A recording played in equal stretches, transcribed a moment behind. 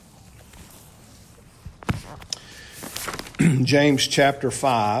James chapter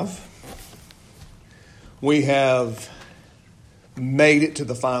 5. We have made it to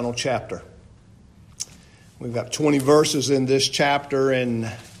the final chapter. We've got 20 verses in this chapter,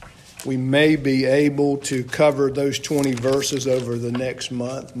 and we may be able to cover those 20 verses over the next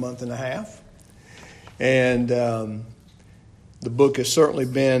month and a half. And the book has certainly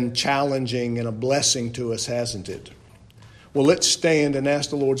been challenging and a blessing to us, hasn't it? Well, let's stand and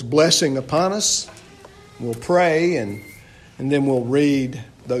ask the Lord's blessing upon us. We'll pray, and then we'll read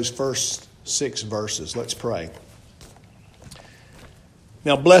those first 6 verses. Let's pray.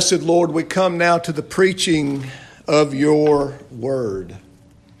 Now, blessed Lord, we come now to the preaching of your word.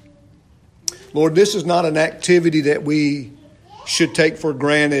 Lord, this is not an activity that we should take for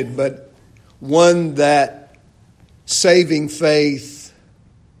granted, but one that saving faith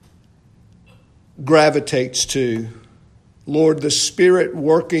gravitates to. Lord, the Spirit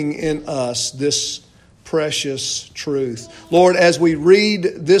working in us this precious truth. Lord, as we read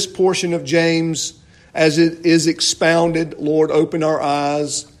this portion of James, as it is expounded, Lord, open our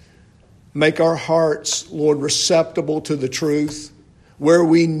eyes, make our hearts, Lord, receptible to the truth. Where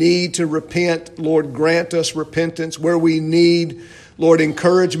we need to repent, Lord, grant us repentance. Where we need, Lord,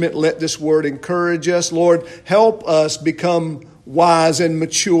 encouragement, let this word encourage us. Lord, help us become wise and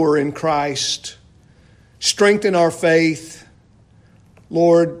mature in Christ. Strengthen our faith.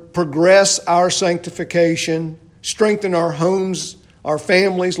 Lord, progress our sanctification. Strengthen our homes, our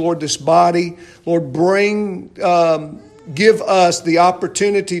families, Lord, this body. Lord, give us the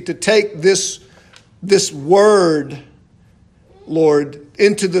opportunity to take this word, Lord,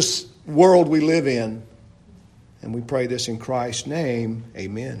 into this world we live in. And we pray this in Christ's name.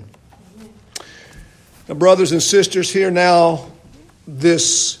 Amen. Now, brothers and sisters, hear now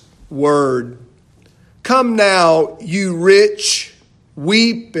this word. Come now, you rich,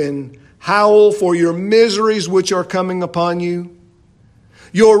 weep and howl for your miseries which are coming upon you.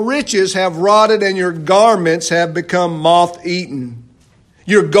 Your riches have rotted and your garments have become moth-eaten.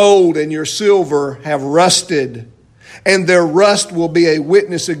 Your gold and your silver have rusted, and their rust will be a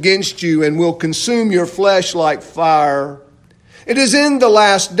witness against you and will consume your flesh like fire. It is in the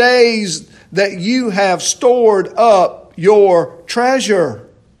last days that you have stored up your treasure.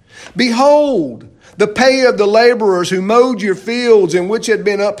 Behold, the pay of the laborers who mowed your fields and which had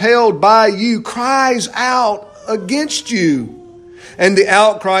been upheld by you cries out against you. And the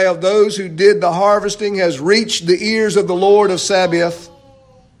outcry of those who did the harvesting has reached the ears of the Lord of Sabaoth.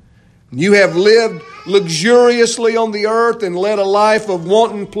 You have lived luxuriously on the earth and led a life of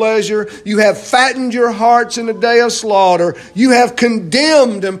wanton pleasure. You have fattened your hearts in a day of slaughter. You have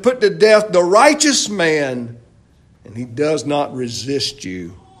condemned and put to death the righteous man, and he does not resist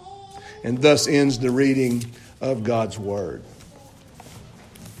you. And thus ends the reading of God's word.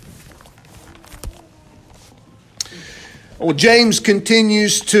 Well, James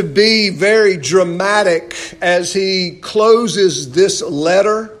continues to be very dramatic as he closes this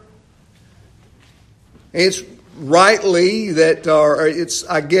letter. It's rightly that, it's,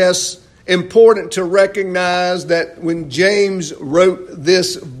 I guess, important to recognize that when James wrote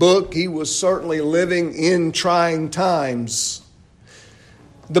this book, he was certainly living in trying times.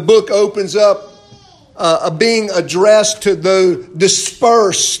 The book opens up being addressed to the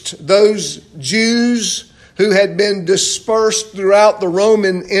dispersed, those Jews who had been dispersed throughout the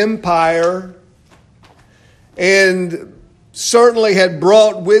Roman Empire and certainly had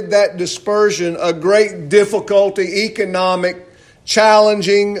brought with that dispersion a great difficulty, economic,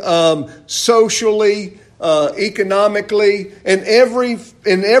 challenging, socially, economically, in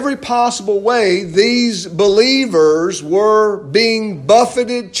every possible way. These believers were being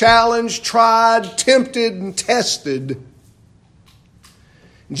buffeted, challenged, tried, tempted, and tested.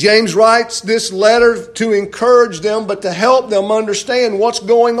 James writes this letter to encourage them, but to help them understand what's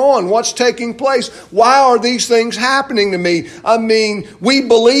going on, what's taking place. Why are these things happening to me? I mean, we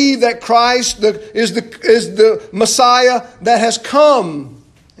believe that Christ is the Messiah that has come.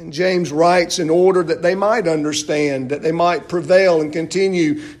 And James writes in order that they might understand, that they might prevail and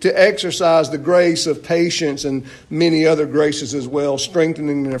continue to exercise the grace of patience and many other graces as well,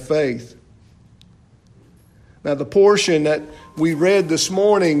 strengthening their faith. Now, the portion that we read this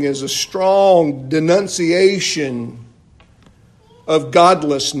morning is a strong denunciation of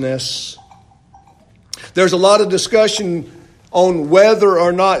godlessness. There's a lot of discussion on whether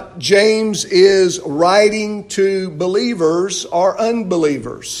or not James is writing to believers or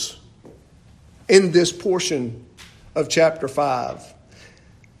unbelievers in this portion of chapter 5.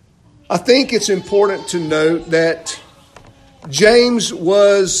 I think it's important to note that James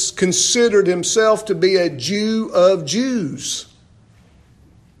was considered himself to be a Jew of Jews.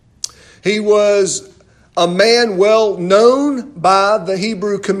 He was a man well known by the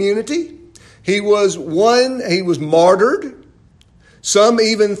Hebrew community. He was martyred. Some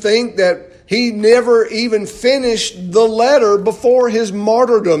even think that he never even finished the letter before his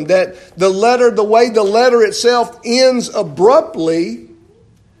martyrdom, that the way the letter itself ends abruptly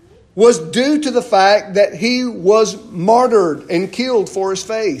was due to the fact that he was martyred and killed for his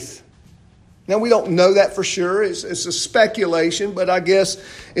faith. Now, we don't know that for sure. It's a speculation, but I guess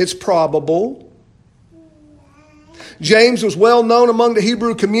it's probable. James was well known among the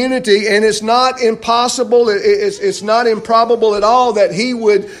Hebrew community, and it's not impossible, it's not improbable at all that he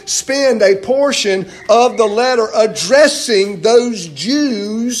would spend a portion of the letter addressing those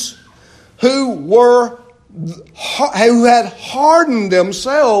Jews who had hardened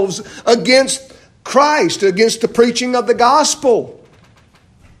themselves against Christ, against the preaching of the gospel,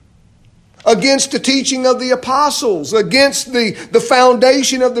 against the teaching of the apostles, against the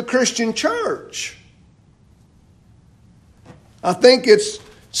foundation of the Christian church. I think it's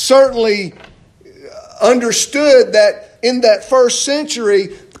certainly understood that in that first century,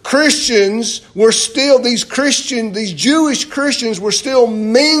 Christians were still, these Jewish Christians were still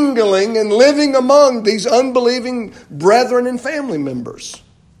mingling and living among these unbelieving brethren and family members.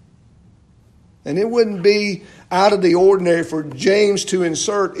 And it wouldn't be out of the ordinary for James to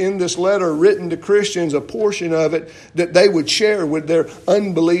insert in this letter written to Christians a portion of it that they would share with their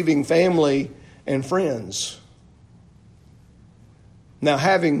unbelieving family and friends. Now,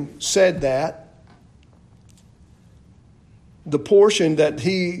 having said that, the portion that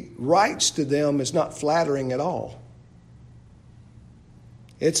he writes to them is not flattering at all.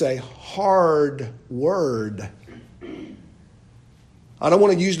 It's a hard word. I don't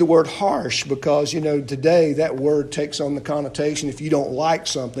want to use the word harsh because, today that word takes on the connotation if you don't like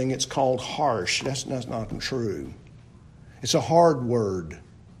something, it's called harsh. That's not true. It's a hard word.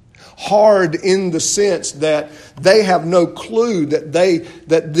 Hard in the sense that they have no clue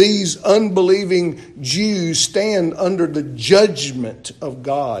that these unbelieving Jews stand under the judgment of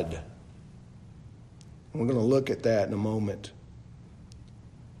God. We're going to look at that in a moment.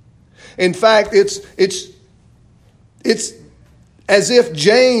 In fact, it's as if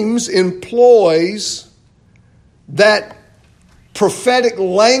James employs that prophetic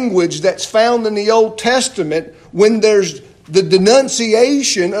language that's found in the Old Testament when there's the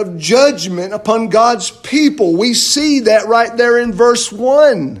denunciation of judgment upon God's people. We see that right there in verse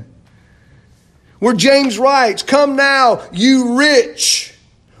 1, where James writes, "Come now, you rich,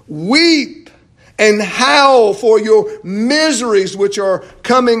 weep and howl for your miseries which are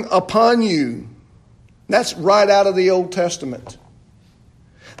coming upon you." That's right out of the Old Testament.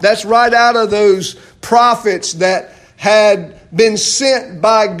 That's right out of those prophets that had been sent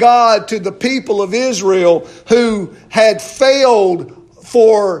by God to the people of Israel who had failed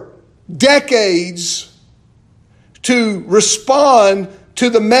for decades to respond to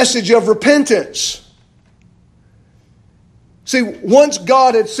the message of repentance. See, once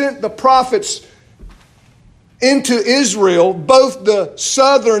God had sent the prophets into Israel, both the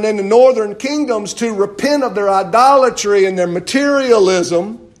southern and the northern kingdoms, to repent of their idolatry and their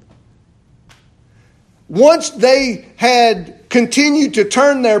materialism, once they had continued to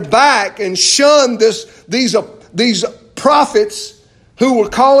turn their back and shun these prophets who were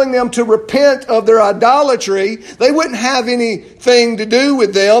calling them to repent of their idolatry, they wouldn't have anything to do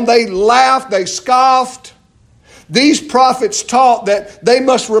with them. They laughed, they scoffed. These prophets taught that they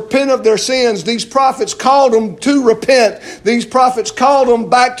must repent of their sins. These prophets called them to repent. These prophets called them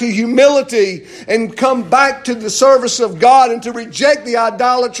back to humility and come back to the service of God and to reject the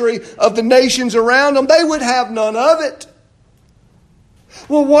idolatry of the nations around them. They would have none of it.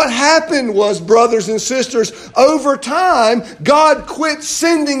 Well, what happened was, brothers and sisters, over time, God quit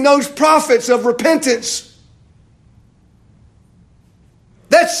sending those prophets of repentance.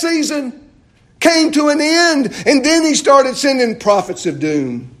 That season came to an end, and then he started sending prophets of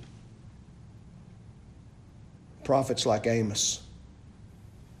doom. Prophets like Amos,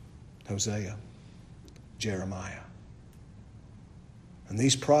 Hosea, Jeremiah. And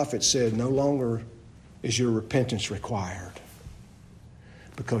these prophets said, no longer is your repentance required,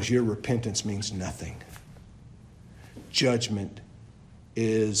 because your repentance means nothing. Judgment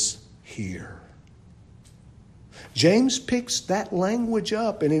is here. James picks that language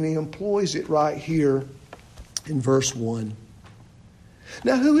up and he employs it right here in verse 1.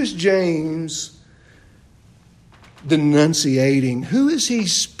 Now, who is James denunciating? Who is he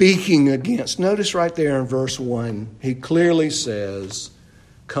speaking against? Notice right there in verse 1, he clearly says,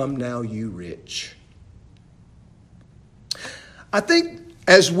 "Come now, you rich." I think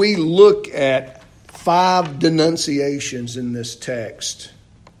as we look at 5 denunciations in this text,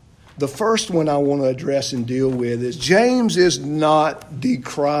 The first one I want to address and deal with is James is not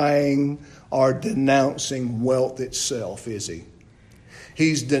decrying or denouncing wealth itself, is he?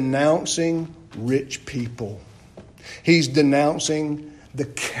 He's denouncing rich people. He's denouncing the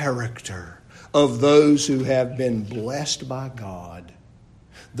character of those who have been blessed by God,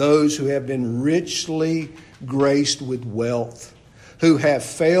 those who have been richly graced with wealth, who have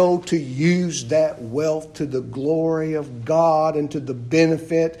failed to use that wealth to the glory of God and to the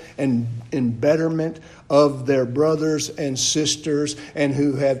benefit and betterment of their brothers and sisters, and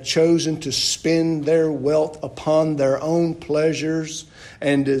who have chosen to spend their wealth upon their own pleasures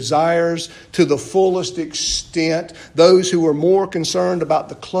and desires to the fullest extent. Those who are more concerned about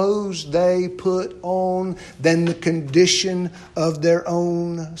the clothes they put on than the condition of their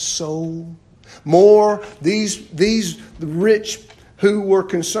own soul. These rich who were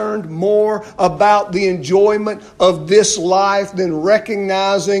concerned more about the enjoyment of this life than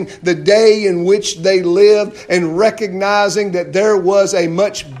recognizing the day in which they lived and recognizing that there was a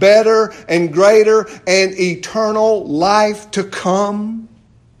much better and greater and eternal life to come.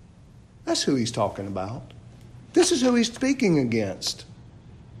 That's who he's talking about. This is who he's speaking against.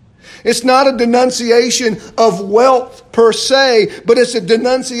 It's not a denunciation of wealth per se, but it's a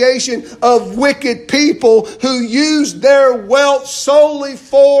denunciation of wicked people who use their wealth solely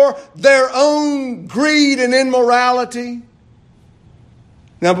for their own greed and immorality.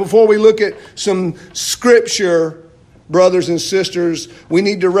 Now, before we look at some scripture, brothers and sisters, we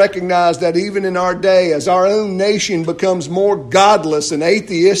need to recognize that even in our day, as our own nation becomes more godless and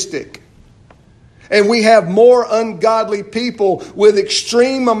atheistic, and we have more ungodly people with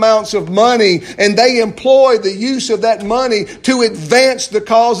extreme amounts of money, and they employ the use of that money to advance the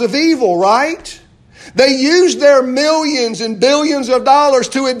cause of evil, right? They use their millions and billions of dollars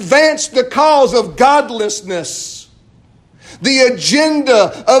to advance the cause of godlessness. The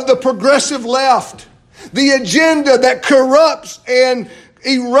agenda of the progressive left. The agenda that corrupts and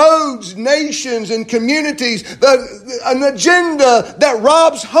erodes nations and communities. An agenda that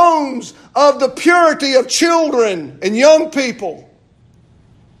robs homes of the purity of children and young people.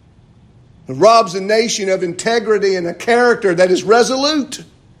 It robs a nation of integrity and a character that is resolute,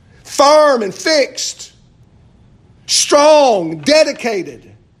 firm and fixed, strong,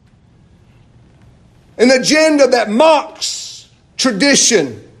 dedicated. An agenda that mocks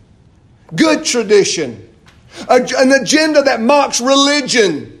tradition, good tradition. An agenda that mocks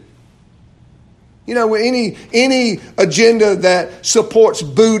religion. You know, any agenda that supports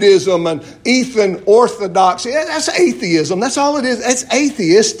Buddhism and Eastern Orthodoxy, that's atheism. That's all it is. That's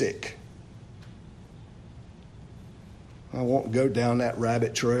atheistic. I won't go down that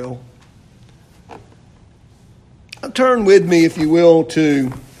rabbit trail. Turn with me, if you will,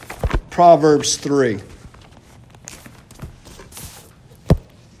 to Proverbs 3.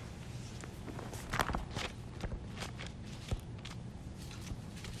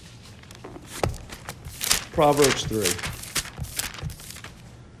 Proverbs 3.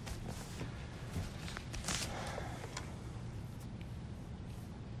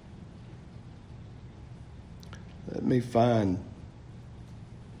 Let me find.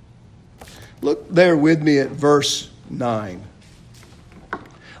 Look there with me at verse 9.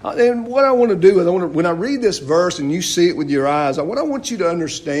 And what I want to do is, when I read this verse and you see it with your eyes, what I want you to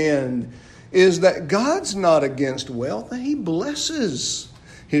understand is that God's not against wealth. He blesses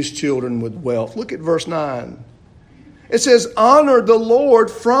His children with wealth. Look at verse 9. It says, honor the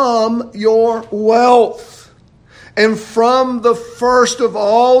Lord from your wealth and from the first of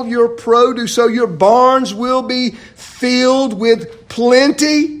all your produce. So your barns will be filled with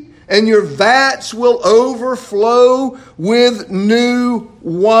plenty and your vats will overflow with new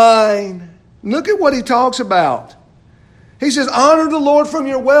wine. Look at what he talks about. He says, honor the Lord from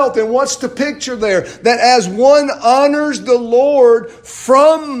your wealth. And what's the picture there? That as one honors the Lord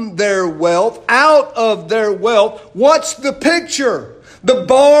from their wealth, out of their wealth, what's the picture? The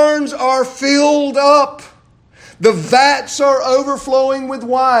barns are filled up. The vats are overflowing with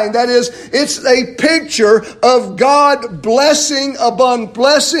wine. That is, it's a picture of God blessing upon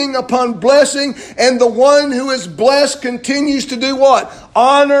blessing upon blessing. And the one who is blessed continues to do what?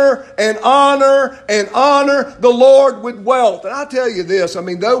 Honor and honor and honor the Lord with wealth. And I tell you this,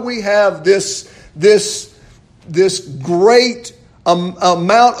 though we have this great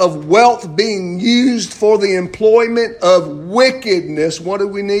amount of wealth being used for the employment of wickedness, what do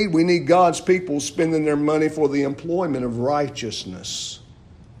we need? We need God's people spending their money for the employment of righteousness.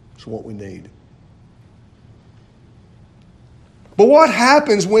 That's what we need. But what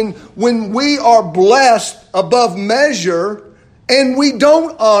happens when we are blessed above measure and we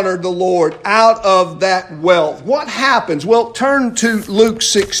don't honor the Lord out of that wealth, what happens? Well, turn to Luke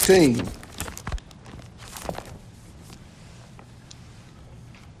 16.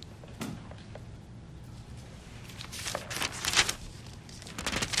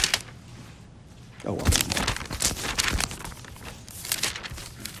 Oh, well.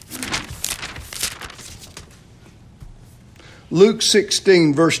 Luke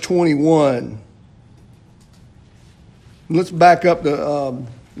 16, verse 21. Let's back up to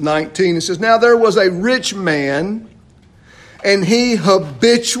 19. It says, "Now there was a rich man, and he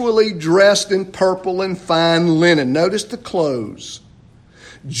habitually dressed in purple and fine linen." Notice the clothes.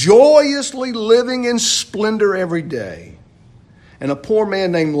 "Joyously living in splendor every day. And a poor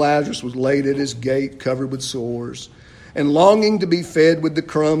man named Lazarus was laid at his gate, covered with sores, and longing to be fed with the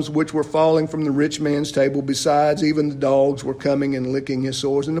crumbs which were falling from the rich man's table. Besides, even the dogs were coming and licking his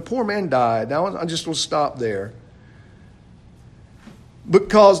sores. And the poor man died." Now, I just will stop there.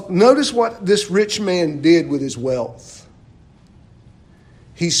 Because notice what this rich man did with his wealth.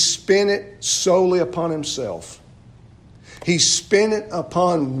 He spent it solely upon himself. He spent it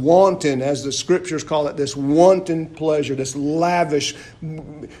upon wanton, as the scriptures call it, this wanton pleasure, this lavish,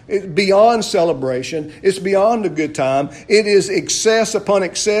 beyond celebration. It's beyond a good time. It is excess upon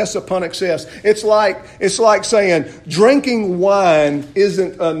excess upon excess. It's like saying drinking wine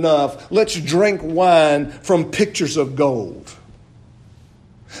isn't enough. Let's drink wine from pitchers of gold.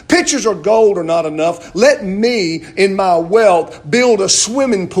 Pitchers of gold are not enough. Let me, in my wealth, build a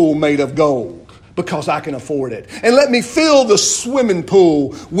swimming pool made of gold, because I can afford it. And let me fill the swimming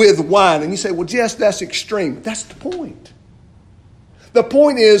pool with wine. And you say, well, Jess, that's extreme. That's the point. The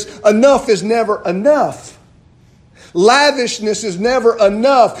point is, enough is never enough. Lavishness is never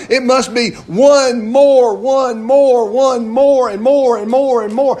enough. It must be one more, and more, and more, and more,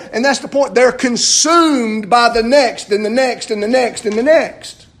 and more. And that's the point. They're consumed by the next, and the next, and the next, and the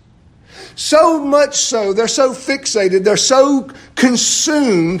next. So much so, they're so fixated, they're so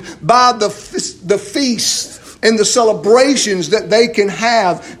consumed by the feasts and the celebrations that they can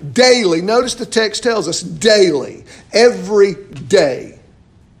have daily. Notice the text tells us daily, every day.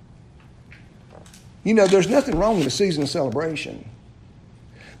 You know, there's nothing wrong with a season of celebration.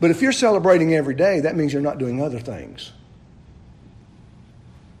 But if you're celebrating every day, that means you're not doing other things.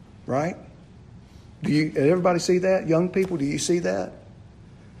 Right? Everybody see that? Young people, do you see that?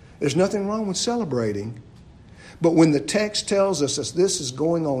 There's nothing wrong with celebrating. But when the text tells us that this is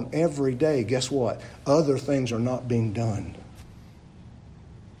going on every day, guess what? Other things are not being done.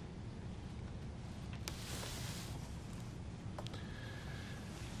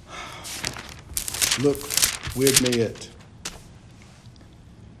 Look with me at...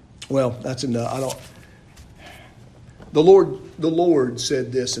 Well, that's enough. The Lord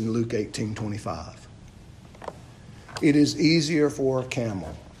said this in Luke 18:25. "It is easier for a camel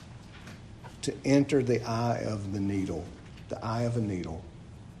to enter the eye of a needle,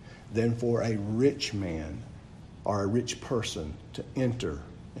 than for a rich man or a rich person to enter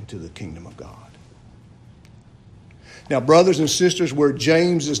into the kingdom of God." Now, brothers and sisters, where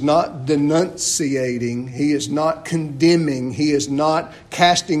James is not denunciating, he is not condemning, he is not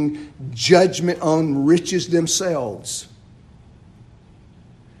casting judgment on riches themselves.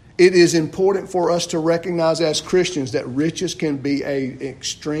 It is important for us to recognize as Christians that riches can be an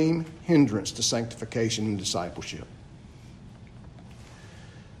extreme hindrance to sanctification and discipleship.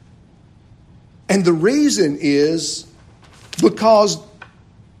 And the reason is because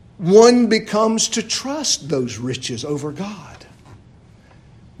one becomes to trust those riches over God.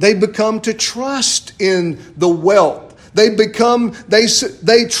 They become to trust in the wealth. They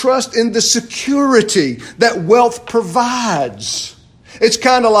trust in the security that wealth provides. It's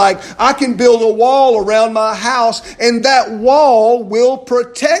kind of like, I can build a wall around my house, and that wall will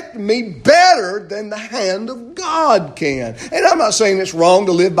protect me better than the hand of God can. And I'm not saying it's wrong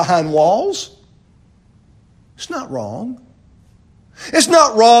to live behind walls. It's not wrong. It's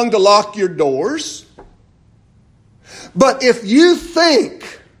not wrong to lock your doors. But if you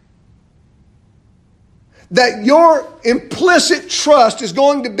think that your implicit trust is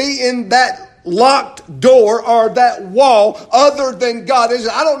going to be in that locked door or that wall other than God,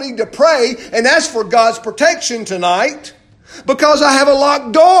 I don't need to pray and ask for God's protection tonight because I have a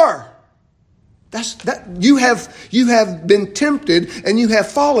locked door. You have been tempted and you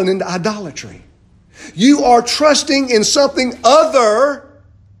have fallen into idolatry. You are trusting in something other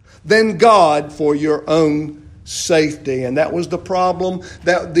than God for your own safety. And that was the problem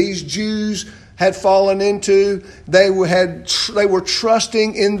that these Jews had fallen into. They were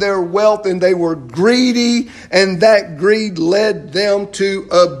trusting in their wealth, and they were greedy, and that greed led them to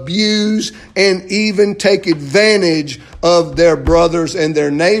abuse and even take advantage of their brothers and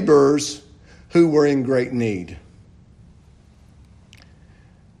their neighbors who were in great need.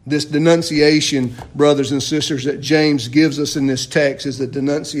 This denunciation, brothers and sisters, that James gives us in this text is the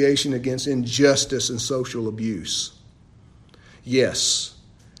denunciation against injustice and social abuse. Yes,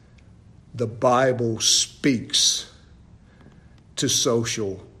 the Bible speaks to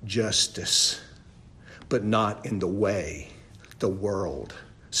social justice, but not in the way the world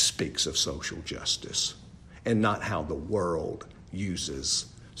speaks of social justice, and not how the world uses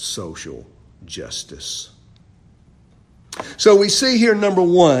social justice. So we see here, number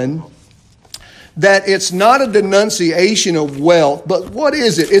one, that it's not a denunciation of wealth, but what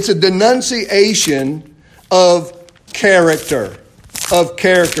is it? It's a denunciation of character.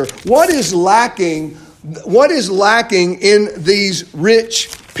 What is lacking in these rich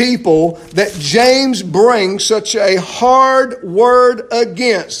people that James brings such a hard word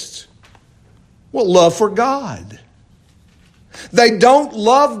against? Well, love for God. They don't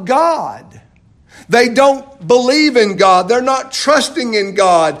love God. They don't believe in God. They're not trusting in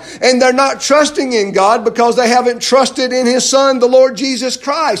God. And they're not trusting in God because they haven't trusted in His Son, the Lord Jesus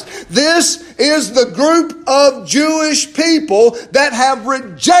Christ. This is the group of Jewish people that have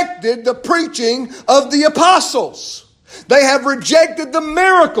rejected the preaching of the apostles. They have rejected the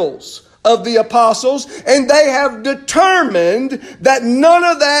miracles of the apostles, and they have determined that none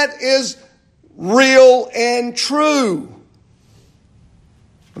of that is real and true.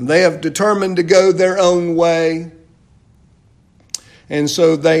 And they have determined to go their own way. And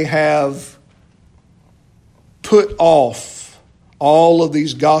so they have put off all of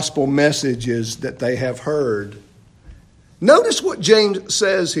these gospel messages that they have heard. Notice what James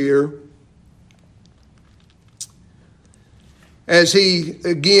says here as he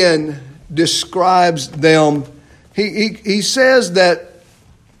again describes them. He says that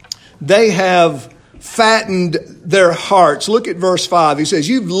they have fattened their hearts. Look at verse 5. He says,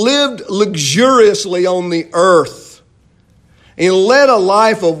 you've lived luxuriously on the earth and led a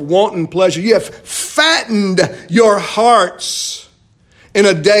life of wanton pleasure. You have fattened your hearts in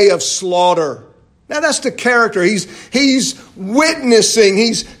a day of slaughter. Now that's the character. He's witnessing.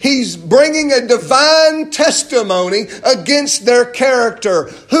 He's bringing a divine testimony against their character.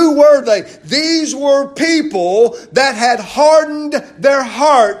 Who were they? These were people that had hardened their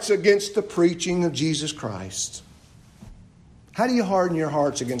hearts against the preaching of Jesus Christ. How do you harden your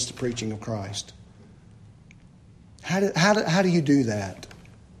hearts against the preaching of Christ? How do you do that?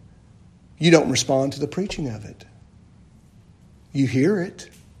 You don't respond to the preaching of it. You hear it,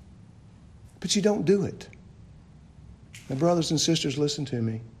 but you don't do it. Now, brothers and sisters, listen to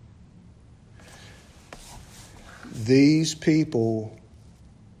me. These people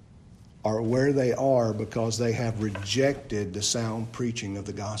are where they are because they have rejected the sound preaching of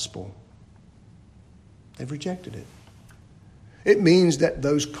the gospel. They've rejected it. It means that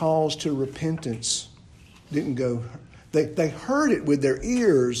those calls to repentance didn't go. They heard it with their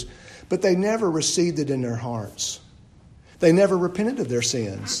ears, but they never received it in their hearts. They never repented of their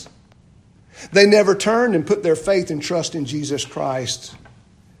sins. They never turned and put their faith and trust in Jesus Christ.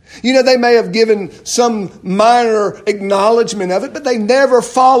 You know, they may have given some minor acknowledgement of it, but they never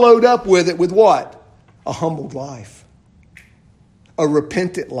followed up with it with what? A humbled life. A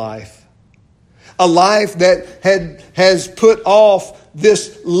repentant life. A life that has put off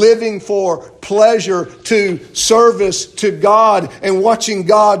this living for pleasure to service to God and watching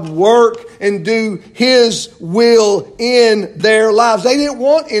God work and do His will in their lives. They didn't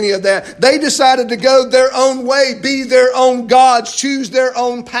want any of that. They decided to go their own way, be their own gods, choose their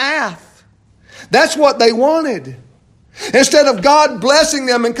own path. That's what they wanted. Instead of God blessing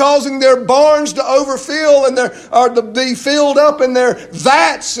them and causing their barns to overfill and to be filled up in their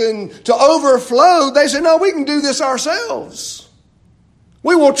vats and to overflow, they said, no, we can do this ourselves.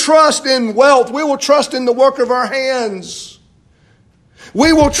 We will trust in wealth. We will trust in the work of our hands.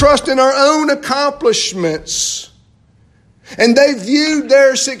 We will trust in our own accomplishments. And they viewed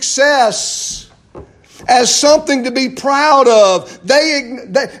their success as something to be proud of.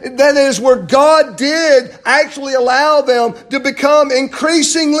 That is where God did actually allow them to become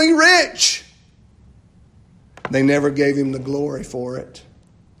increasingly rich. They never gave Him the glory for it.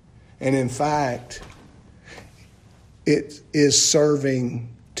 And in fact, it is serving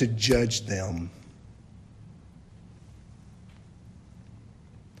to judge them.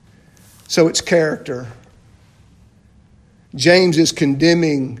 So it's character. James is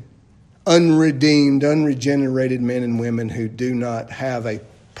condemning unredeemed, unregenerated men and women who do not have a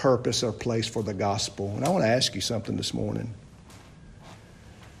purpose or place for the gospel. And I want to ask you something this morning.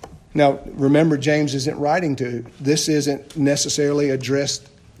 Now, remember, James this isn't necessarily addressed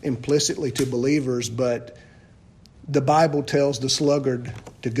implicitly to believers, but the Bible tells the sluggard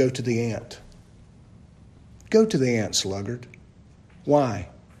to go to the ant. Go to the ant, sluggard. Why?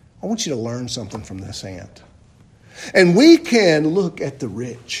 I want you to learn something from this ant. And we can look at the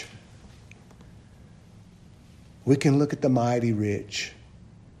rich. We can look at the mighty rich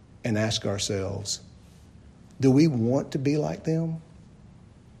and ask ourselves, do we want to be like them?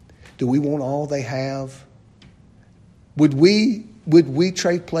 Do we want all they have? Would we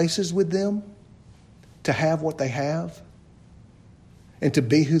trade places with them to have what they have and to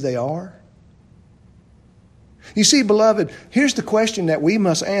be who they are? You see, beloved, here's the question that we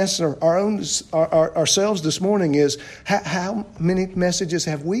must answer ourselves this morning is, how many messages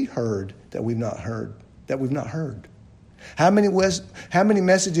have we heard that we've not heard? How many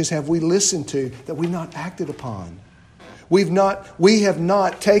messages have we listened to that we've not acted upon? We have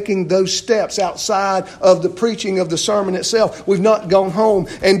not taken those steps outside of the preaching of the sermon itself. We've not gone home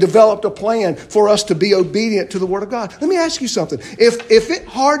and developed a plan for us to be obedient to the Word of God. Let me ask you something. If it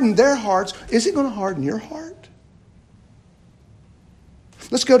hardened their hearts, is it going to harden your heart?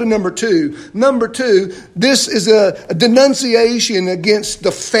 Let's go to number 2. Number 2, this is a denunciation against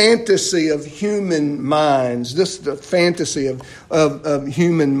the fantasy of human minds. This is the fantasy of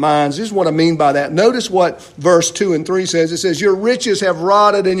human minds. This is what I mean by that. Notice what verse 2 and 3 says. It says, your riches have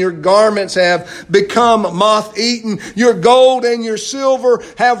rotted and your garments have become moth-eaten. Your gold and your silver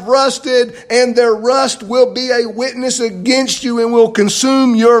have rusted, and their rust will be a witness against you and will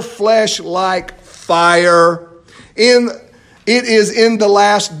consume your flesh like fire. It is in the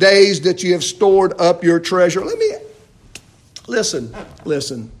last days that you have stored up your treasure.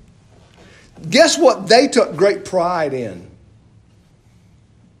 Listen. Guess what they took great pride in?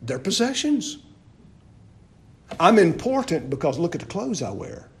 Their possessions. I'm important because look at the clothes I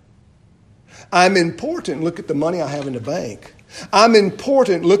wear. I'm important. Look at the money I have in the bank. I'm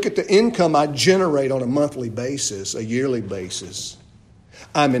important. Look at the income I generate on a monthly basis, a yearly basis.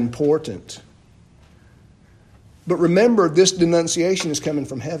 I'm important. But remember, this denunciation is coming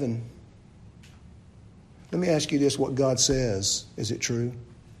from heaven. Let me ask you this, what God says, is it true?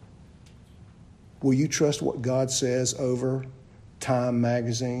 Will you trust what God says over Time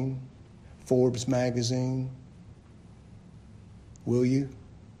magazine, Forbes magazine? Will you?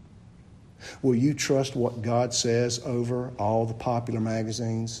 Will you trust what God says over all the popular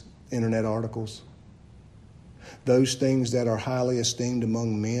magazines, internet articles? Those things that are highly esteemed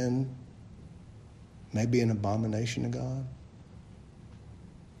among men may be an abomination to God.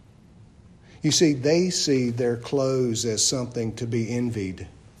 You see, they see their clothes as something to be envied.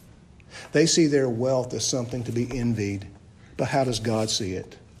 They see their wealth as something to be envied. But how does God see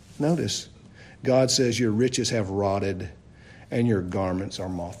it? Notice, God says your riches have rotted and your garments are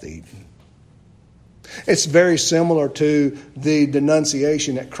moth-eaten. It's very similar to the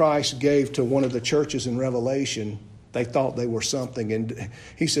denunciation that Christ gave to one of the churches in Revelation. They thought they were something, and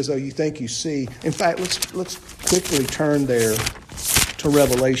he says, oh, you think you see? In fact, let's quickly turn there to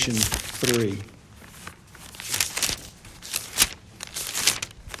Revelation 3.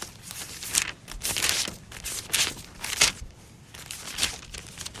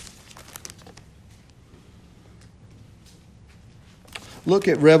 Look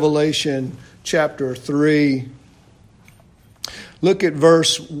at Revelation chapter 3. Look at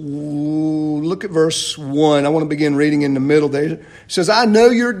verse 1. I want to begin reading in the middle there. It says, I know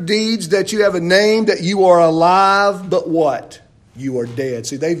your deeds, that you have a name, that you are alive, but what? You are dead.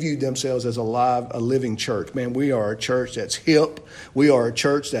 See, they viewed themselves as a living church. Man, we are a church that's hip. We are a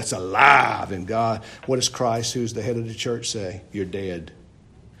church that's alive in God. What does Christ, who's the head of the church, say? You're dead.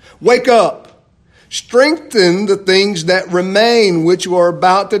 Wake up. Strengthen the things that remain, which are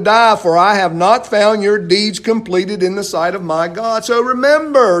about to die, for I have not found your deeds completed in the sight of my God. So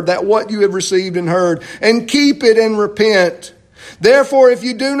remember that what you have received and heard, and keep it and repent. Therefore, if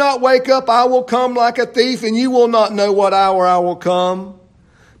you do not wake up, I will come like a thief, and you will not know what hour I will come.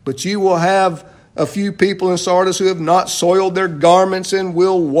 But you will have a few people in Sardis who have not soiled their garments and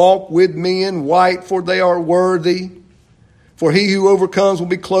will walk with me in white, for they are worthy. For he who overcomes will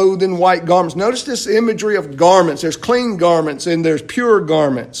be clothed in white garments. Notice this imagery of garments. There's clean garments and there's pure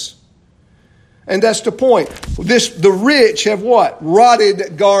garments. And that's the point. The rich have what?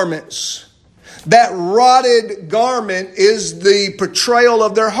 Rotted garments. That rotted garment is the portrayal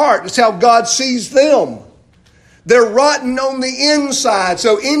of their heart. It's how God sees them. They're rotten on the inside.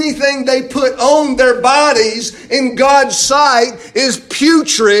 So anything they put on their bodies in God's sight is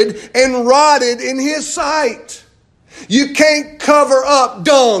putrid and rotted in His sight. You can't cover up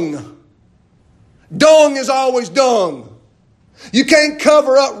dung. Dung is always dung. You can't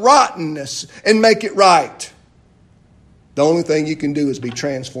cover up rottenness and make it right. The only thing you can do is be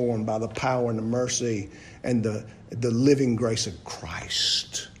transformed by the power and the mercy and the living grace of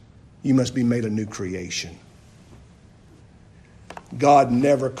Christ. You must be made a new creation. God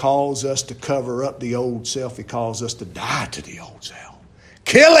never calls us to cover up the old self. He calls us to die to the old self.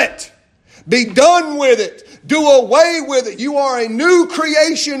 Kill it. Be done with it. Do away with it. You are a new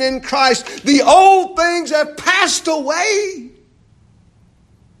creation in Christ. The old things have passed away.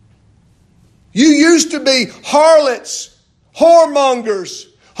 You used to be harlots, whoremongers,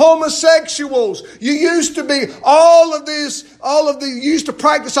 homosexuals. You used to be you used to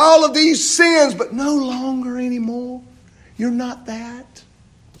practice all of these sins, but no longer anymore. You're not that.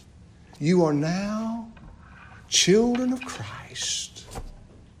 You are now children of Christ.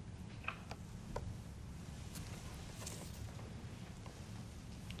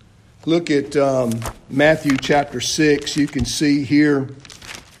 Look at Matthew chapter 6. You can see here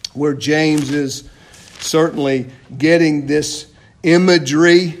where James is certainly getting this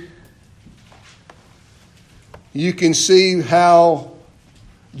imagery. You can see how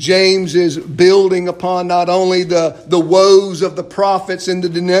James is building upon not only the woes of the prophets and the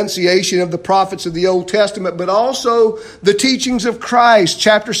denunciation of the prophets of the Old Testament, but also the teachings of Christ.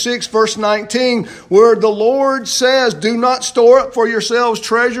 Chapter 6, verse 19, where the Lord says, do not store up for yourselves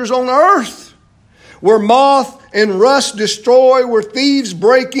treasures on earth, where moth and rust destroy, where thieves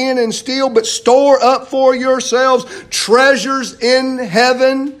break in and steal, but store up for yourselves treasures in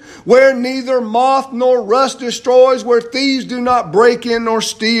heaven, where neither moth nor rust destroys, where thieves do not break in nor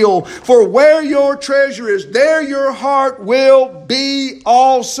steal. For where your treasure is, there your heart will be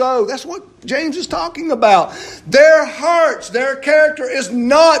also. That's what James is talking about. Their hearts, their character is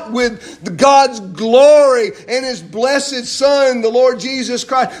not with God's glory and His blessed Son, the Lord Jesus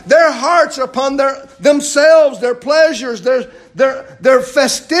Christ. Their hearts are upon themselves, their pleasures, their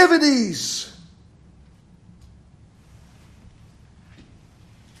festivities.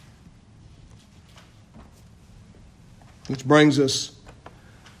 Which brings us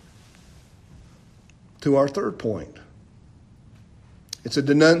to our third point. It's a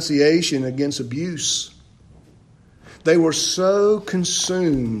denunciation against abuse. They were so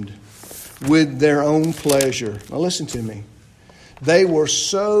consumed with their own pleasure. Now listen to me. They were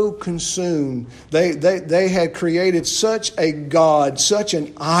so consumed. They had created such a god, such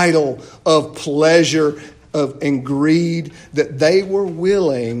an idol of pleasure and greed that they were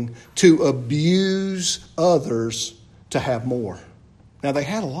willing to abuse others to have more. Now they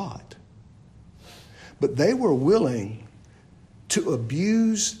had a lot, but they were willing to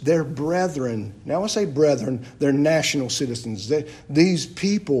abuse their brethren. Now I say brethren, they're national citizens. These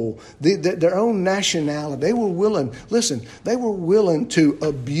people, their own nationality, they were willing to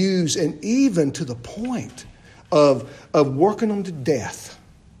abuse, and even to the point of working them to death,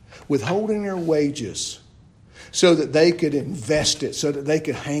 withholding their wages, so that they could invest it, so that they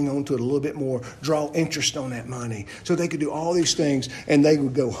could hang on to it a little bit more, draw interest on that money, so they could do all these things, and they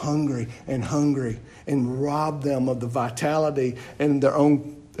would go hungry and rob them of the vitality and their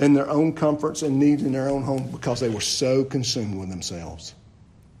own comforts and needs in their own home because they were so consumed with themselves.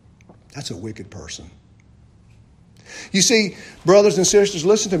 That's a wicked person. You see, brothers and sisters,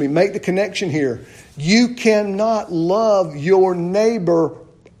 listen to me. Make the connection here. You cannot love your neighbor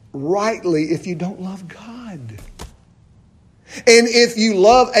rightly if you don't love God. And if you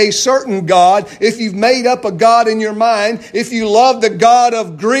love a certain God, if you've made up a God in your mind, if you love the God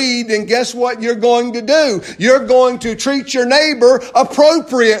of greed, then guess what you're going to do? You're going to treat your neighbor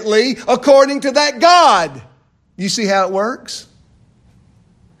appropriately according to that God. You see how it works?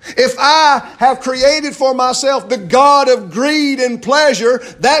 If I have created for myself the God of greed and pleasure,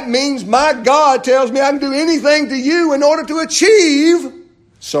 that means my God tells me I can do anything to you in order to achieve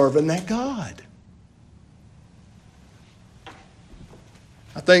serving that God.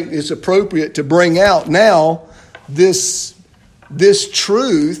 I think it's appropriate to bring out now this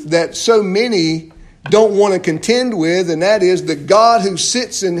truth that so many don't want to contend with, and that is the God who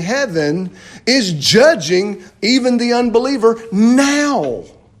sits in heaven is judging even the unbeliever now.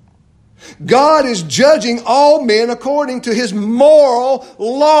 God is judging all men according to His moral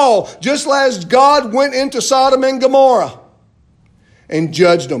law, just as God went into Sodom and Gomorrah and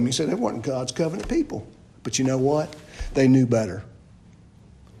judged them. He said they weren't God's covenant people. But you know what? They knew better.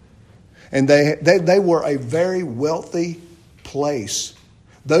 And they were a very wealthy place.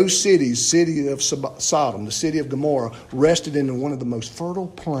 Those cities, city of Sodom, the city of Gomorrah, rested in one of the most fertile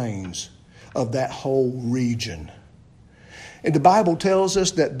plains of that whole region. And the Bible tells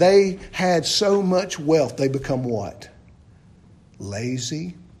us that they had so much wealth, they become what?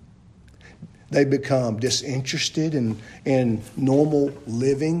 Lazy. They become disinterested in normal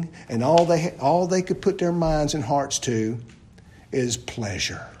living, and all they could put their minds and hearts to is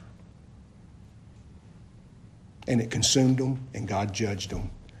pleasure. And it consumed them, and God judged them.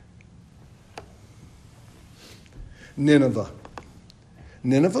 Nineveh.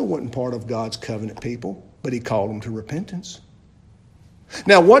 Nineveh wasn't part of God's covenant people, but he called them to repentance.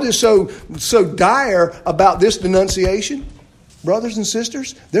 Now, what is so dire about this denunciation? Brothers and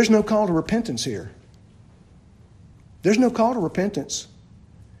sisters, there's no call to repentance here. There's no call to repentance.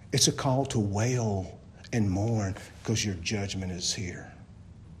 It's a call to wail and mourn because your judgment is here.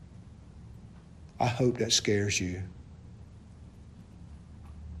 I hope that scares you.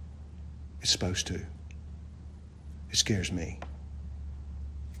 It's supposed to. It scares me.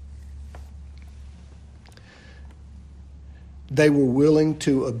 They were willing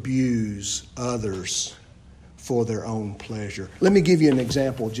to abuse others for their own pleasure. Let me give you an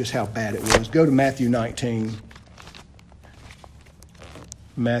example of just how bad it was. Go to Matthew 19.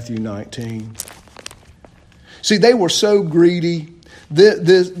 Matthew 19. See, they were so greedy.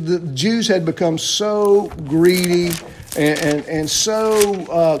 The Jews had become so greedy and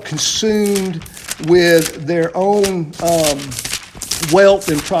so consumed with their own wealth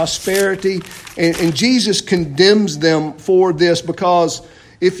and prosperity. And Jesus condemns them for this, because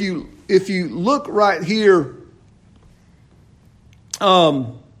if you look right here, I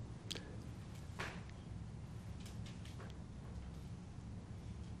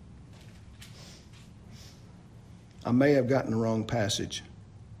may have gotten the wrong passage.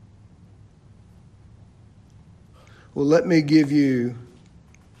 Well, let me give you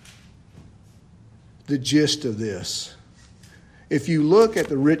the gist of this. If you look at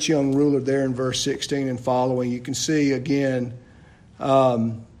the rich young ruler there in verse 16 and following, you can see again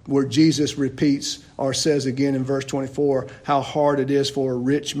where Jesus repeats or says again in verse 24 how hard it is for a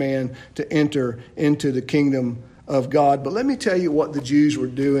rich man to enter into the kingdom of God. But let me tell you what the Jews were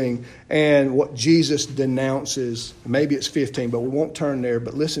doing and what Jesus denounces. Maybe it's 15, but we won't turn there.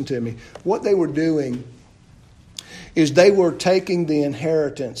 But listen to me. What they were doing is they were taking the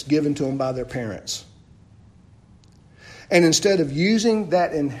inheritance given to them by their parents. And instead of using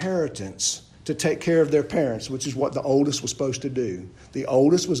that inheritance to take care of their parents, which is what the oldest was supposed to do, the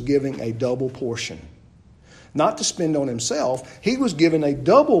oldest was giving a double portion. Not to spend on himself, he was given a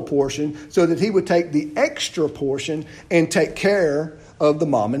double portion so that he would take the extra portion and take care of the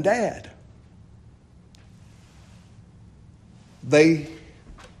mom and dad. They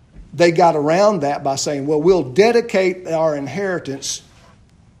got around that by saying, well, we'll dedicate our inheritance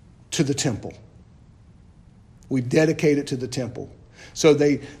to the temple. We dedicate it to the temple. So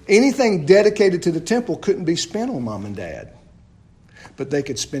anything dedicated to the temple couldn't be spent on mom and dad, but they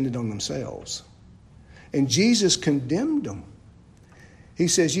could spend it on themselves. And Jesus condemned them. He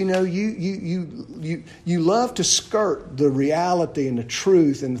says, you love to skirt the reality and the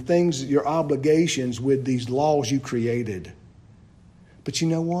truth and the things, your obligations with these laws you created. But you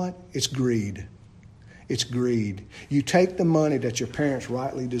know what? It's greed. It's greed. You take the money that your parents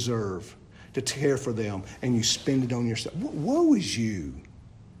rightly deserve to care for them, and you spend it on yourself. Woe is you.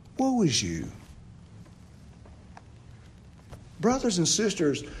 Woe is you. Brothers and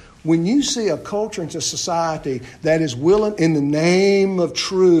sisters, when you see a culture and a society that is willing, in the name of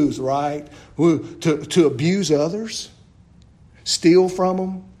truth, right, to abuse others, steal from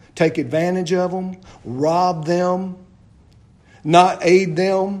them, take advantage of them, rob them, not aid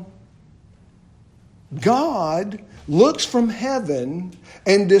them, God looks from heaven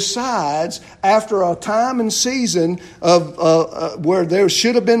and decides, after a time and season of where there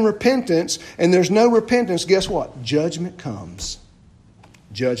should have been repentance and there's no repentance, guess what? Judgment comes.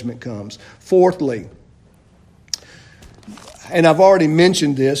 Judgment comes. Fourthly, and I've already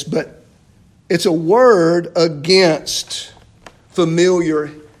mentioned this, but it's a word against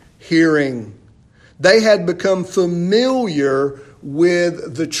familiar hearing. They had become familiar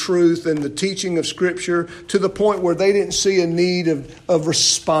with the truth and the teaching of Scripture to the point where they didn't see a need of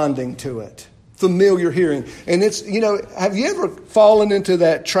responding to it. Familiar hearing. And it's, have you ever fallen into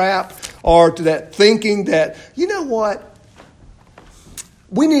that trap or to that thinking that, you know what?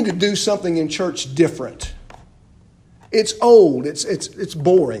 We need to do something in church different. It's old. It's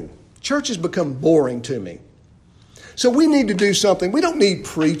boring. Church has become boring to me. So we need to do something. We don't need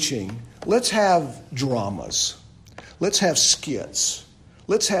preaching. Let's have dramas. Let's have skits.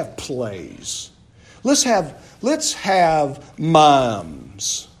 Let's have plays. Let's have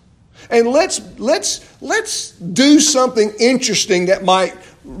mimes. And let's do something interesting that might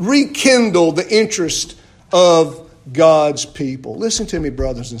rekindle the interest of God's people. Listen to me,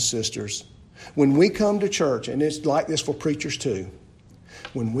 brothers and sisters. When we come to church, and it's like this for preachers too,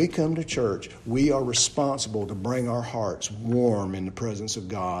 When we come to church, we are responsible to bring our hearts warm in the presence of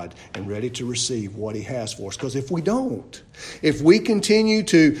God and ready to receive what He has for us. Because if we don't, if we continue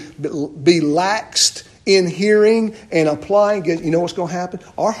to be laxed in hearing and applying, you know what's going to happen?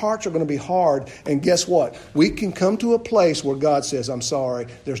 Our hearts are going to be hard. And guess what? We can come to a place where God says, I'm sorry,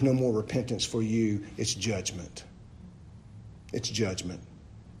 there's no more repentance for you. It's judgment. It's judgment.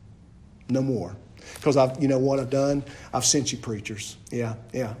 No more. Because you know what I've done? I've sent you preachers. Yeah.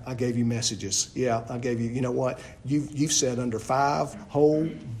 I gave you messages. Yeah, I gave you, you know what? You've said under 5 whole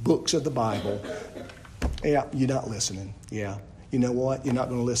books of the Bible. Yeah, you're not listening. Yeah. You know what? You're not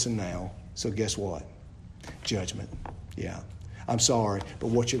going to listen now. So guess what? Judgment. Yeah. I'm sorry, but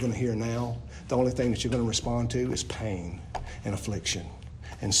what you're going to hear now, the only thing that you're going to respond to is pain and affliction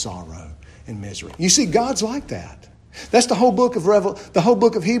and sorrow and misery. You see, God's like that. That's the whole book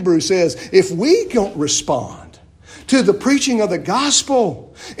of Hebrews says, if we don't respond to the preaching of the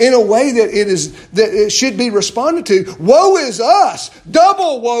gospel in a way that it should be responded to, woe is us.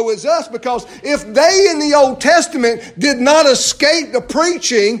 Double woe is us, because if they in the Old Testament did not escape the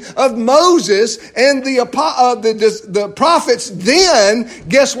preaching of Moses and the prophets, then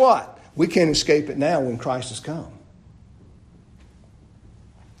guess what? We can't escape it now when Christ has come.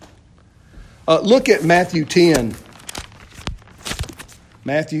 Look at Matthew 10.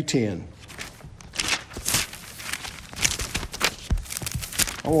 Matthew 10.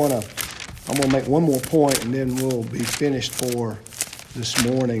 I'm going to make one more point and then we'll be finished for this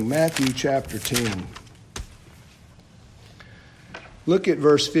morning. Matthew chapter 10. Look at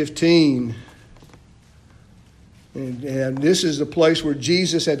verse 15. And this is the place where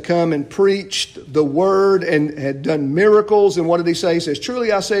Jesus had come and preached the word and had done miracles. And what did he say? He says,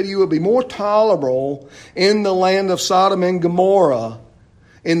 truly I say to you, it will be more tolerable in the land of Sodom and Gomorrah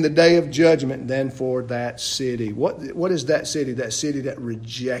in the day of judgment than for that city. What is that city? That city that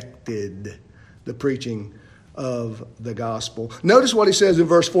rejected the preaching of the gospel. Notice what he says in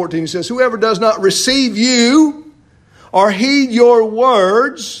verse 14. He says, whoever does not receive you or heed your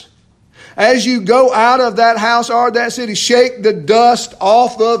words, as you go out of that house or that city, shake the dust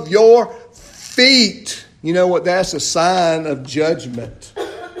off of your feet. You know what? That's a sign of judgment.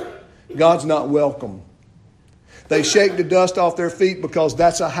 God's not welcome. They shake the dust off their feet because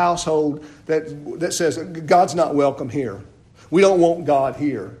that's a household that says God's not welcome here. We don't want God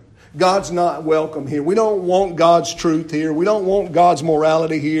here. God's not welcome here. We don't want God's truth here. We don't want God's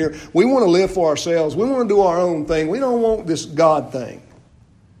morality here. We want to live for ourselves. We want to do our own thing. We don't want this God thing.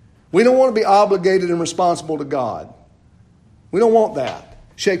 We don't want to be obligated and responsible to God. We don't want that.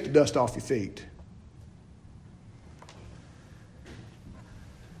 Shake the dust off your feet.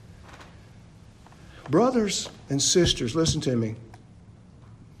 Brothers and sisters, listen to me.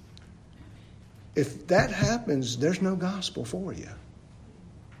 If that happens, there's no gospel for you.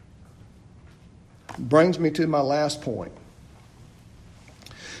 Brings me to my last point.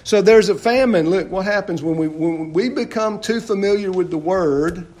 So there's a famine. Look, what happens when we become too familiar with the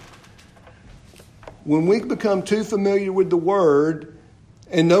Word. When we become too familiar with the Word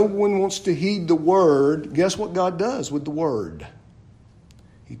and no one wants to heed the Word, guess what God does with the Word?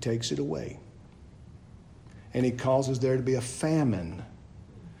 He takes it away. And He causes there to be a famine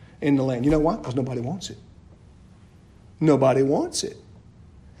in the land. You know why? Because nobody wants it. Nobody wants it.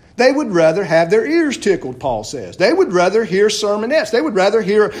 They would rather have their ears tickled, Paul says. They would rather hear sermonettes. They would rather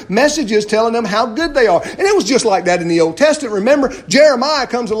hear messages telling them how good they are. And it was just like that in the Old Testament. Remember, Jeremiah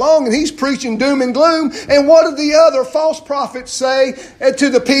comes along and he's preaching doom and gloom. And what do the other false prophets say to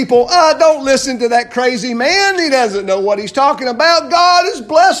the people? Don't listen to that crazy man. He doesn't know what he's talking about. God has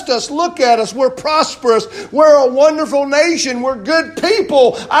blessed us. Look at us. We're prosperous. We're a wonderful nation. We're good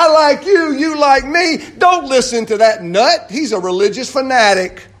people. I like you. You like me. Don't listen to that nut. He's a religious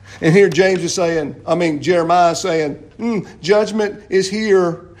fanatic. And here Jeremiah is saying, judgment is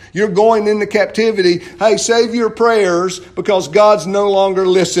here. You're going into captivity. Hey, save your prayers because God's no longer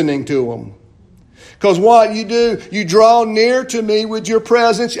listening to them. Because what you do, you draw near to me with your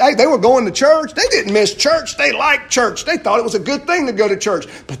presence. Hey, they were going to church. They didn't miss church. They liked church. They thought it was a good thing to go to church.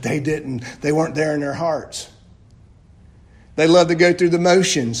 But they didn't. They weren't there in their hearts. They loved to go through the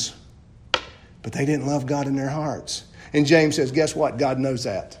motions. But they didn't love God in their hearts. And James says, guess what? God knows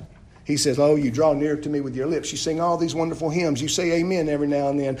that. He says, you draw near to me with your lips. You sing all these wonderful hymns. You say amen every now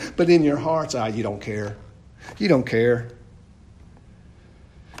and then. But in your hearts, you don't care. You don't care.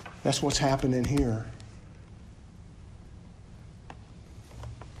 That's what's happening here.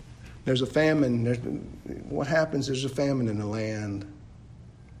 There's a famine. What happens? There's a famine in the land.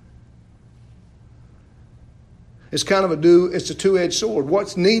 It's a two-edged sword.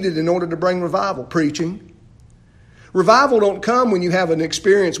 What's needed in order to bring revival? Preaching. Revival don't come when you have an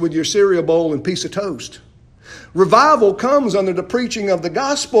experience with your cereal bowl and piece of toast. Revival comes under the preaching of the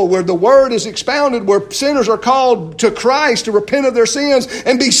gospel, where the word is expounded, where sinners are called to Christ to repent of their sins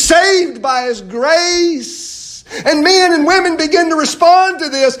and be saved by His grace. And men and women begin to respond to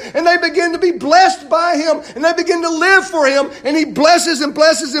this, and they begin to be blessed by Him, and they begin to live for Him, and He blesses and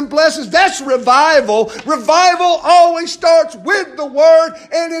blesses and blesses. That's revival. Revival always starts with the Word,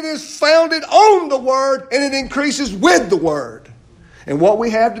 and it is founded on the Word, and it increases with the Word. And what we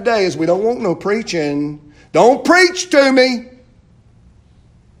have today is we don't want no preaching. Don't preach to me.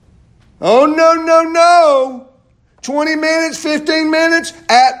 Oh, no, no, no. 20 minutes, 15 minutes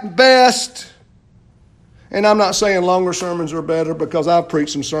at best. And I'm not saying longer sermons are better, because I've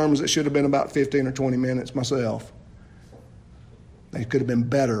preached some sermons that should have been about 15 or 20 minutes myself. They could have been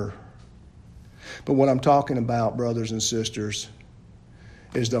better. But what I'm talking about, brothers and sisters,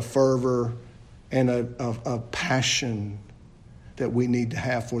 is the fervor and a passion that we need to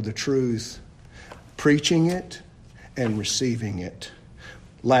have for the truth. Preaching it and receiving it.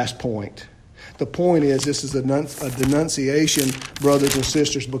 Last point. The point is, this is a denunciation, brothers and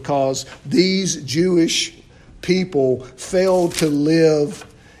sisters, because these Jewish people failed to live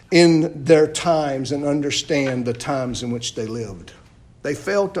in their times and understand the times in which they lived. They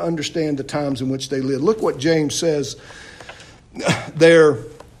failed to understand the times in which they lived. Look what James says there.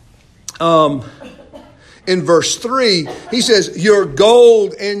 In verse 3, he says, your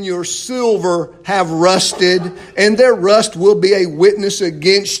gold and your silver have rusted, and their rust will be a witness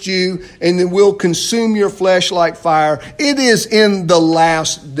against you, and it will consume your flesh like fire. It is in the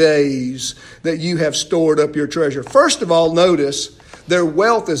last days that you have stored up your treasure. First of all, notice their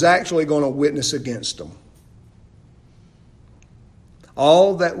wealth is actually going to witness against them.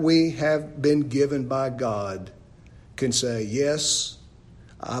 All that we have been given by God can say, yes,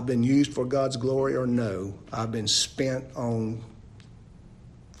 I've been used for God's glory, or no, I've been spent on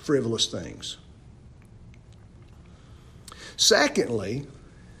frivolous things. Secondly,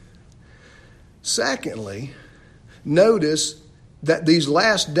 notice that these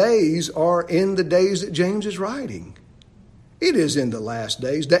last days are in the days that James is writing. It is in the last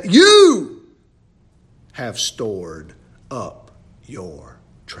days that you have stored up your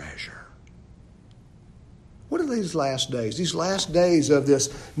treasure. What are these last days? These last days of this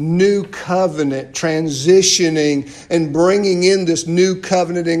new covenant transitioning and bringing in this new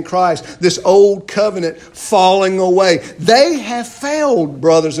covenant in Christ, this old covenant falling away. They have failed,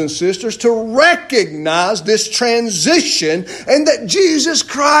 brothers and sisters, to recognize this transition, and that Jesus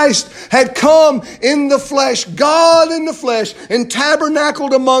Christ had come in the flesh, God in the flesh, and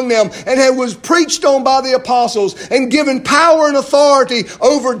tabernacled among them, and was preached on by the apostles and given power and authority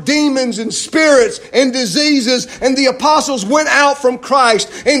over demons and spirits and disease. And the apostles went out from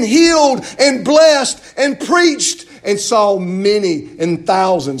Christ and healed and blessed and preached and saw many and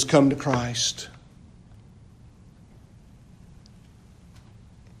thousands come to Christ.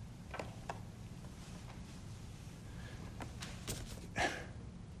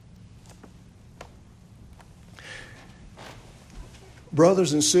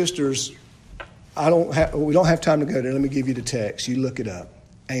 Brothers and sisters, we don't have time to go there. Let me give you the text. You look it up.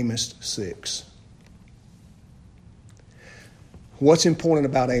 Amos 6. What's important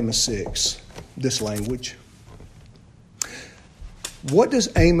about Amos 6? This language. What does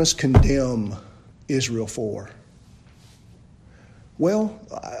Amos condemn Israel for? Well,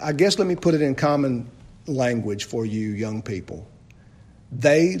 I guess let me put it in common language for you young people.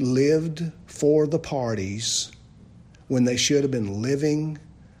 They lived for the parties when they should have been living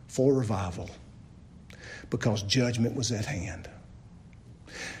for revival, because judgment was at hand.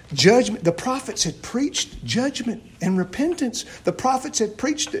 Judgment. The prophets had preached judgment and repentance. The prophets had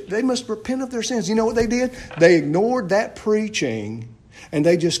preached it. They must repent of their sins. You know what they did? They ignored that preaching, and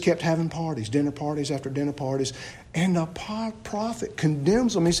they just kept having parties, dinner parties after dinner parties. And the prophet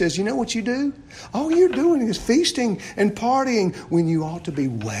condemns them. He says, you know what you do? All you're doing is feasting and partying when you ought to be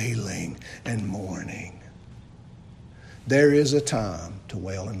wailing and mourning. There is a time to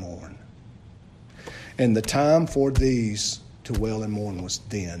wail and mourn. And the time for these to wail and mourn was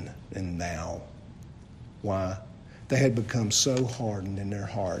then and now. Why? They had become so hardened in their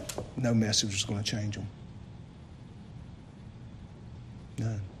heart, no message was going to change them.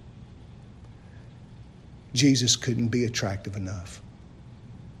 None. Jesus couldn't be attractive enough.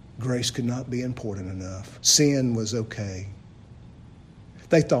 Grace could not be important enough. Sin was okay.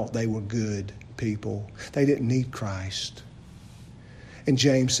 They thought they were good people. They didn't need Christ. And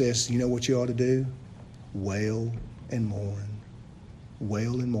James says, you know what you ought to do? Wail and mourn.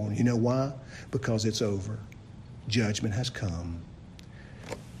 Wail and mourn. You know why? Because it's over. Judgment has come.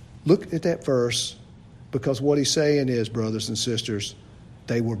 Look at that verse Because what he's saying is, brothers and sisters,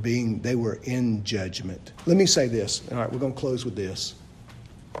 they were in judgment. Let me say this. All right, we're going to close with this.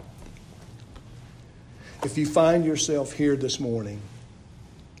 If you find yourself here this morning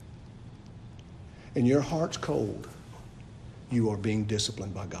and your heart's cold, you are being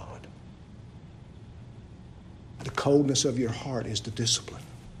disciplined by God. The coldness of your heart is the discipline.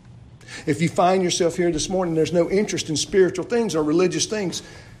 If you find yourself here this morning, there's no interest in spiritual things or religious things,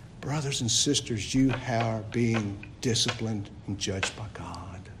 brothers and sisters, you are being disciplined and judged by God.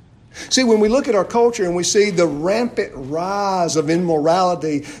 See, when we look at our culture and we see the rampant rise of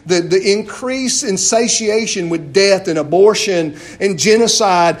immorality, the increase in satiation with death and abortion and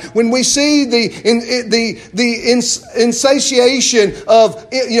genocide, when we see the insatiation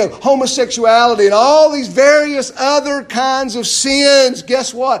of homosexuality and all these various other kinds of sins,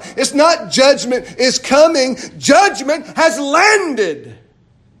 guess what? It's not judgment is coming. Judgment has landed.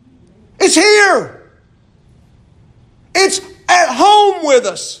 It's here. It's at home with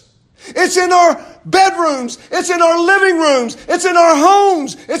us. It's in our bedrooms. It's in our living rooms. It's in our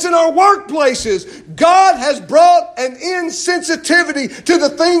homes. It's in our workplaces. God has brought an insensitivity to the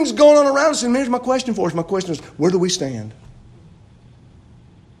things going on around us. And here's my question for us. My question is, where do we stand?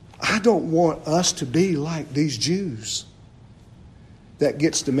 I don't want us to be like these Jews. That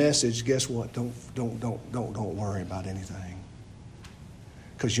gets the message. Guess what? Don't worry about anything.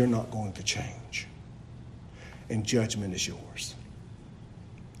 Because you're not going to change. And judgment is yours.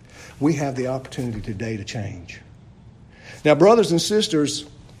 We have the opportunity today to change. Now, brothers and sisters,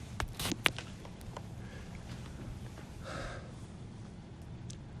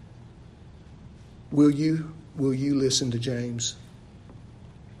 will you listen to James?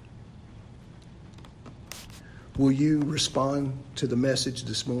 Will you respond to the message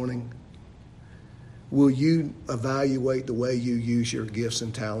this morning? Will you evaluate the way you use your gifts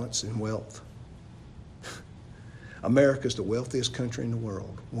and talents and wealth? America's the wealthiest country in the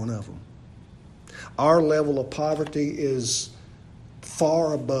world, one of them. Our level of poverty is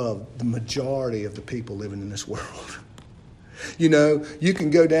far above the majority of the people living in this world. You know, you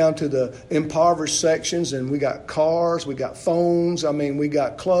can go down to the impoverished sections and we got cars, we got phones, we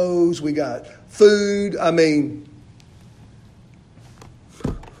got clothes, we got food.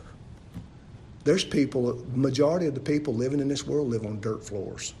 There's people, the majority of the people living in this world live on dirt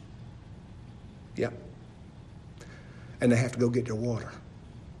floors. Yep. And they have to go get their water.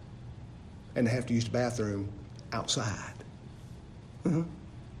 And they have to use the bathroom outside. I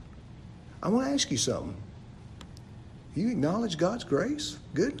want to ask you something. You acknowledge God's grace,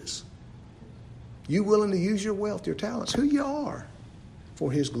 goodness? You willing to use your wealth, your talents, who you are,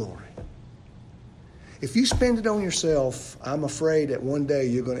 for His glory? If you spend it on yourself, I'm afraid that one day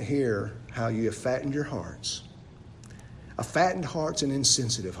you're going to hear how you have fattened your hearts. A fattened heart's an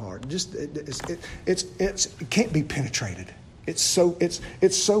insensitive heart. It can't be penetrated. It's so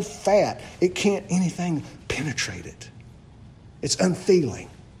fat it can't anything penetrate it. It's unfeeling.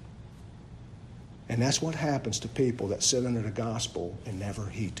 And that's what happens to people that sit under the gospel and never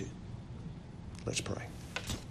heed it. Let's pray.